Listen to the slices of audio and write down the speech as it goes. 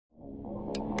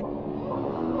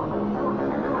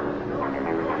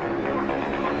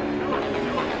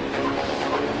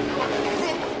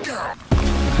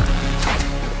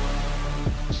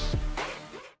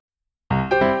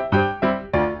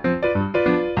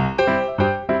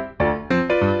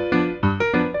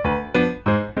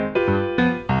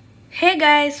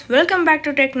welcome back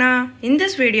to TèchNA. In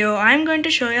this video, I am going to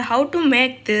show you how to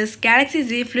make this Galaxy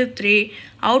Z Flip 3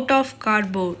 out of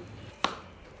cardboard.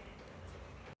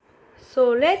 So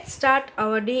let's start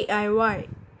our DIY.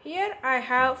 Here I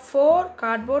have 4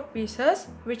 cardboard pieces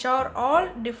which are all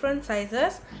different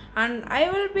sizes, and I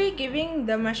will be giving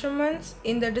the measurements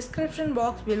in the description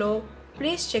box below.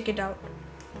 Please check it out.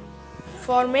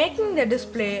 For making the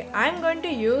display, I am going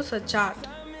to use a chart.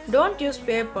 Don't use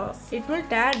paper, it will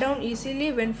tear down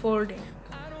easily when folding.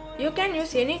 You can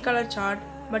use any color chart,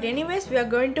 but anyways we are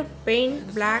going to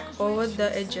paint black over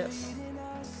the edges.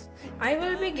 I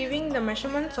will be giving the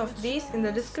measurements of these in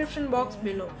the description box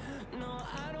below.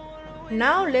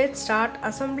 Now let's start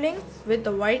assembling with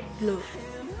the white glue.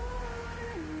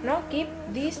 Now keep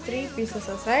these 3 pieces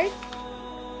aside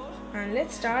and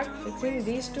let's start fixing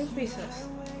these 2 pieces.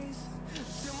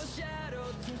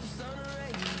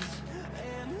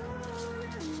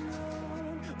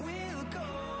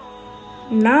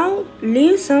 Now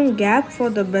leave some gap for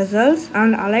the bezels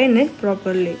and align it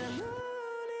properly.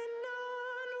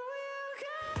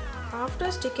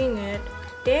 After sticking it,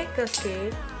 take a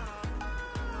scale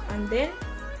and then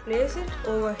place it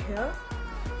over here.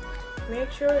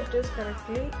 Make sure it is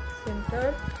correctly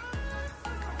centered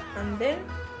and then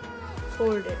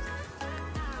fold it.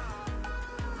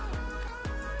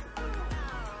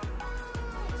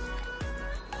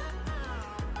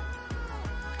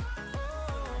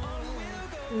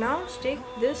 Now stick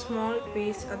this small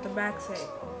piece at the back side.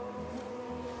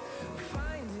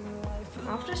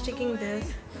 After sticking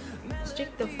this,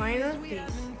 stick the final piece.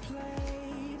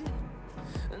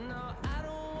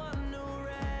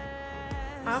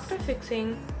 After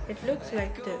fixing, it looks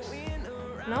like this.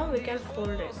 Now we can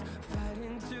fold it.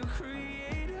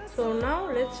 So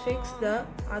now let's fix the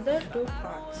other 2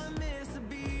 parts.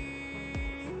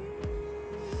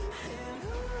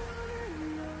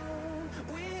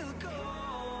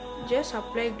 Just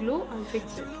apply glue and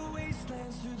fix it.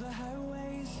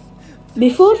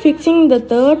 Before fixing the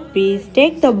third piece,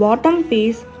 take the bottom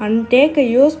piece and take a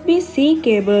USB-C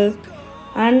cable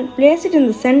and place it in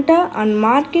the center and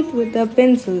mark it with a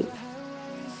pencil.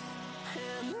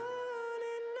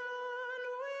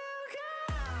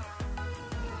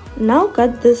 Now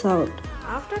cut this out.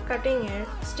 After cutting it,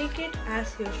 stick it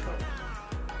as usual.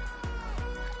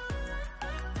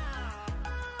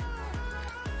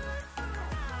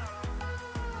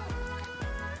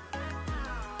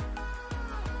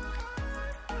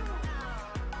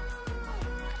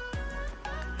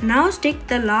 Now stick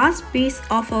the last piece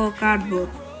of our cardboard.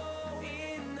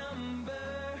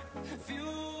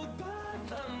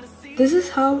 This is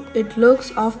how it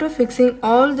looks after fixing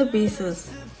all the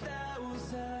pieces.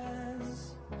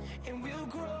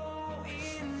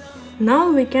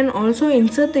 Now we can also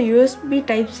insert the USB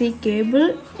Type-C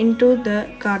cable into the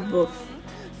cardboard.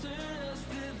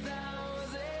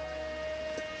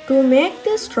 To make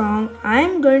this strong, I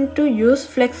am going to use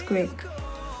Flex Quick.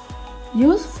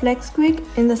 Use Flex Quick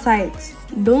in the sides.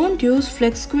 Don't use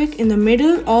Flex Quick in the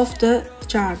middle of the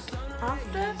chart.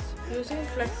 After using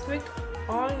Flex Quick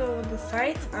all over the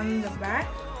sides and the back,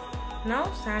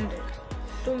 now sand it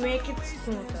to make it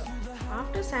smoother.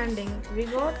 After sanding, we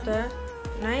got the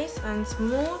nice and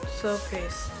smooth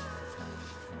surface.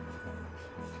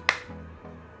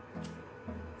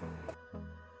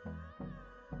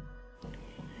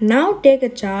 Now take a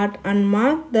chart and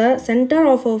mark the center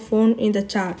of our phone in the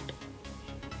chart.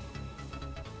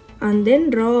 And then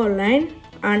draw a line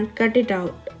and cut it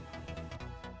out.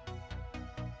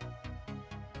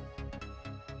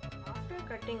 After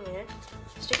cutting it,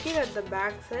 stick it at the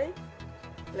back side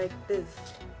like this.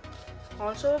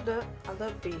 Also the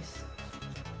other piece.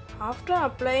 After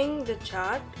applying the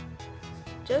chart,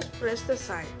 just press the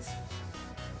sides.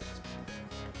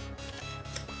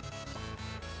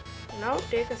 Now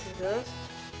take a scissors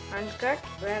and cut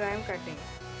where I am cutting.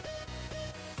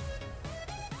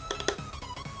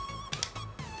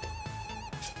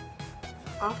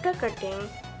 After cutting,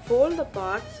 fold the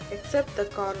parts except the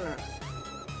corners.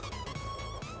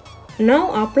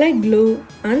 Now apply glue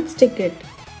and stick it.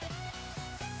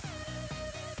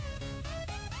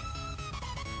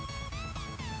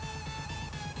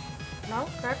 Now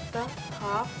cut the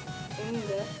half in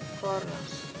the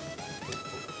corners.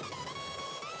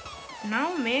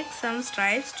 Now make some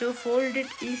stripes to fold it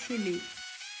easily.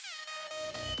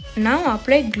 Now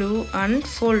apply glue and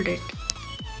fold it.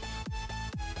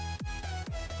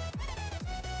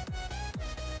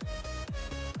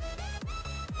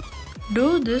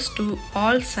 Do this to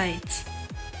all sides.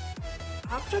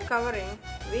 After covering,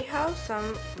 we have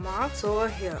some marks over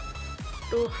here.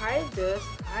 To hide this,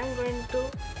 I am going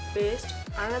to paste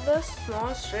another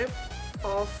small strip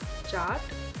of chart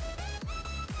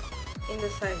in the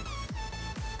sides.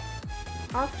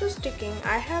 After sticking,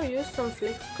 I have used some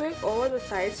flex quick over the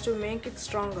sides to make it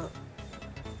stronger.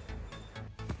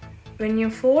 When you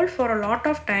fold for a lot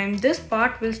of time, this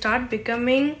part will start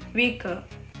becoming weaker.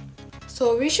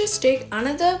 So we should stick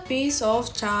another piece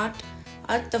of chart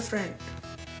at the front.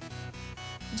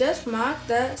 Just mark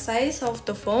the size of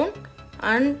the phone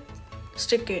and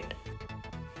stick it.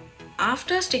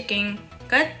 After sticking,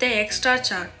 cut the extra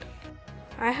chart.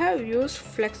 I have used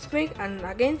flex quick and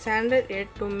again sanded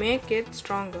it to make it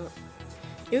stronger.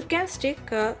 You can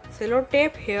stick a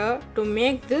sellotape here to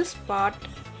make this part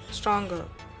stronger.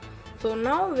 So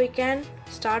now we can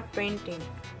start painting.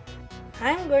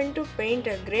 I am going to paint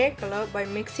a grey color by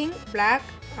mixing black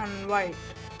and white.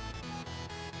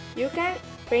 You can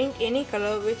paint any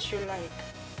color which you like.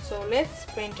 So let's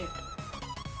paint it.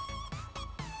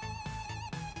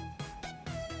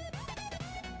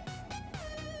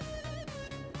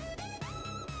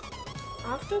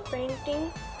 After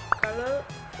painting color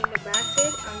in the back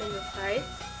side and in the sides,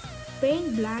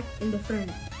 paint black in the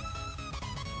front.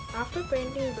 After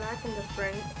painting black in the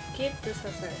front, keep this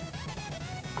aside.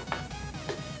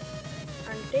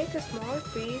 And take a small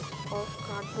piece of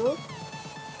cardboard.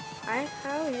 I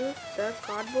have used the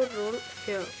cardboard roll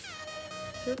here.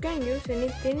 You can use any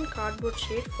thin cardboard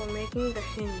sheet for making the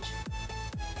hinge.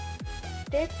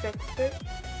 Take flex quick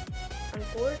and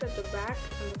fold it at the back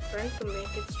and the front to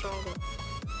make it stronger.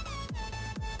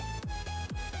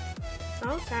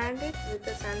 Now sand it with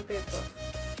the sandpaper.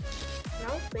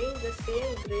 Now paint the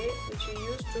same grey which you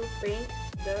used to paint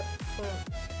the phone.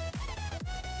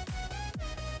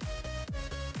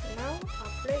 Now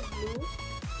apply glue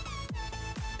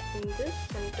in this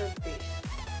center piece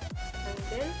and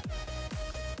then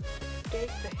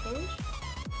take the hinge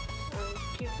and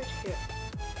keep it here.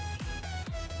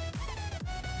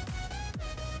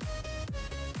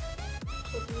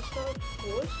 So these are the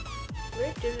holes.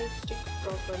 Wait till it sticks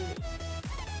properly.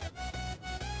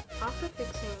 After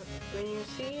fixing, when you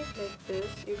see it like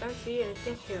this, you can't see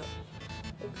anything here.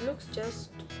 It looks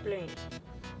just plain.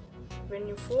 When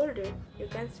you fold it, you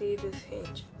can see this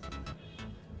hinge.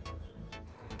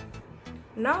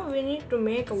 Now we need to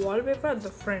make a wallpaper at the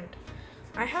front.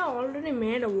 I have already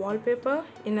made a wallpaper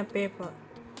in a paper.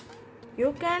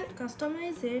 You can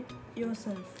customize it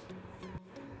yourself.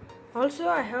 Also,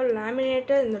 I have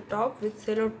laminated in the top with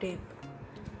sellotape.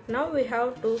 Now we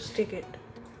have to stick it.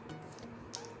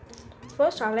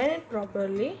 First align it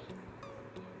properly.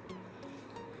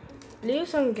 Leave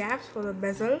some gaps for the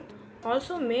bezel.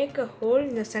 Also make a hole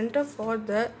in the center for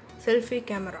the selfie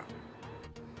camera.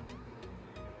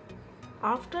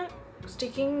 After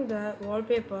sticking the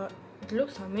wallpaper, it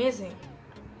looks amazing.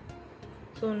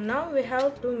 So now we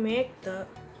have to make the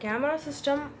camera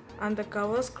system and the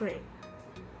cover screen.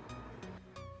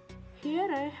 Here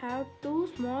I have two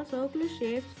small circular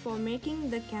shapes for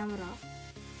making the camera.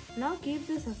 Now keep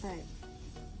this aside.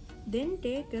 Then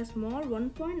take a small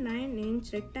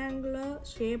 1.9-inch rectangular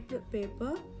shaped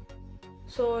paper.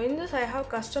 So in this I have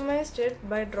customized it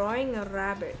by drawing a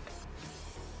rabbit.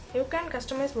 You can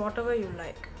customize whatever you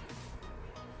like.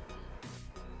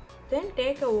 Then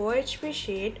take a OHP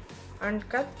sheet and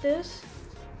cut this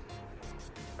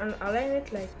and align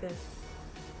it like this.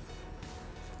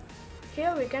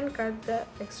 Here we can cut the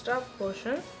extra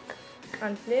portion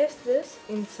and place this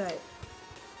inside.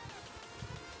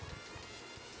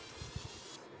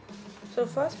 So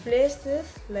first place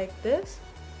this like this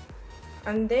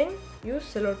and then use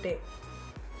sellotape.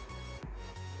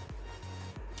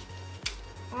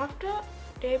 After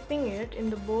taping it in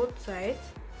the both sides,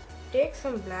 take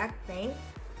some black paint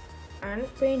and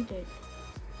paint it.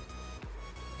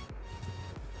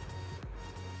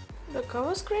 The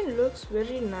cover screen looks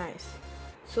very nice.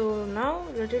 So now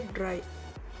let it dry.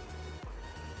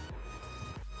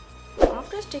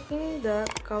 After sticking the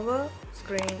cover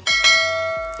screen,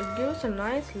 it gives a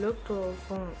nice look to our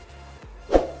phone.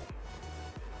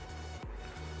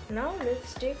 Now let's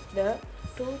stick the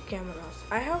two cameras.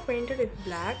 I have painted it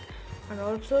black and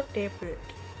also taped it.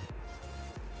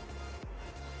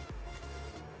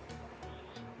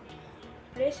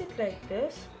 Place it like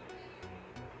this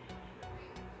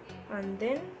and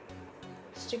then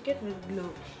stick it with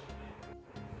glue.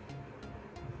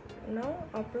 Now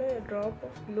apply a drop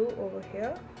of glue over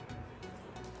here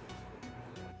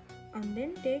and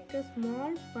then take a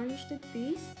small punched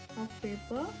piece of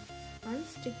paper and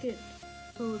stick it.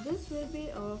 So this will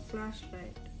be our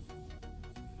flashlight.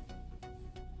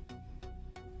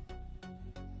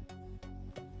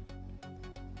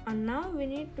 And now we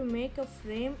need to make a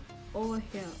frame over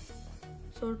here.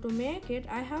 So to make it,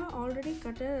 I have already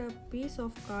cut a piece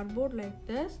of cardboard like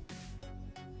this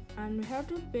and we have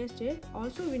to paste it.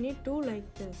 Also we need two like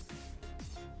this.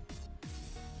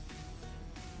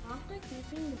 After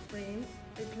keeping the frames,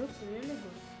 it looks really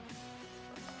good.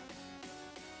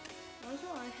 Also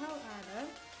I have added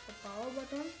the power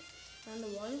button and the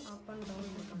volume up and down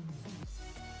button.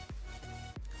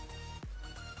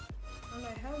 And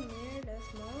I have made a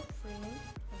small frame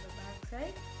on the back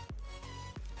side,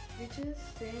 which is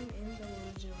same in the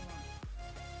original one.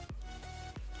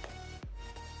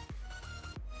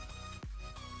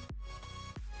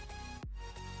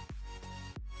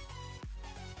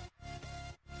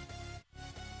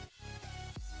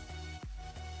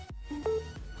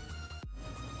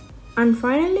 And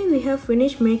finally we have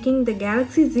finished making the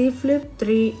Galaxy Z Flip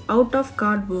 3 out of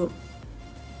cardboard.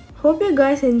 Hope you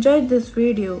guys enjoyed this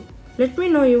video. Let me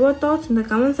know your thoughts in the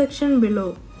comment section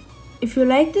below. If you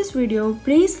like this video,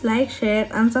 please like, share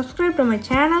and subscribe to my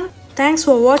channel. Thanks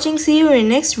for watching. See you in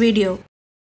next video.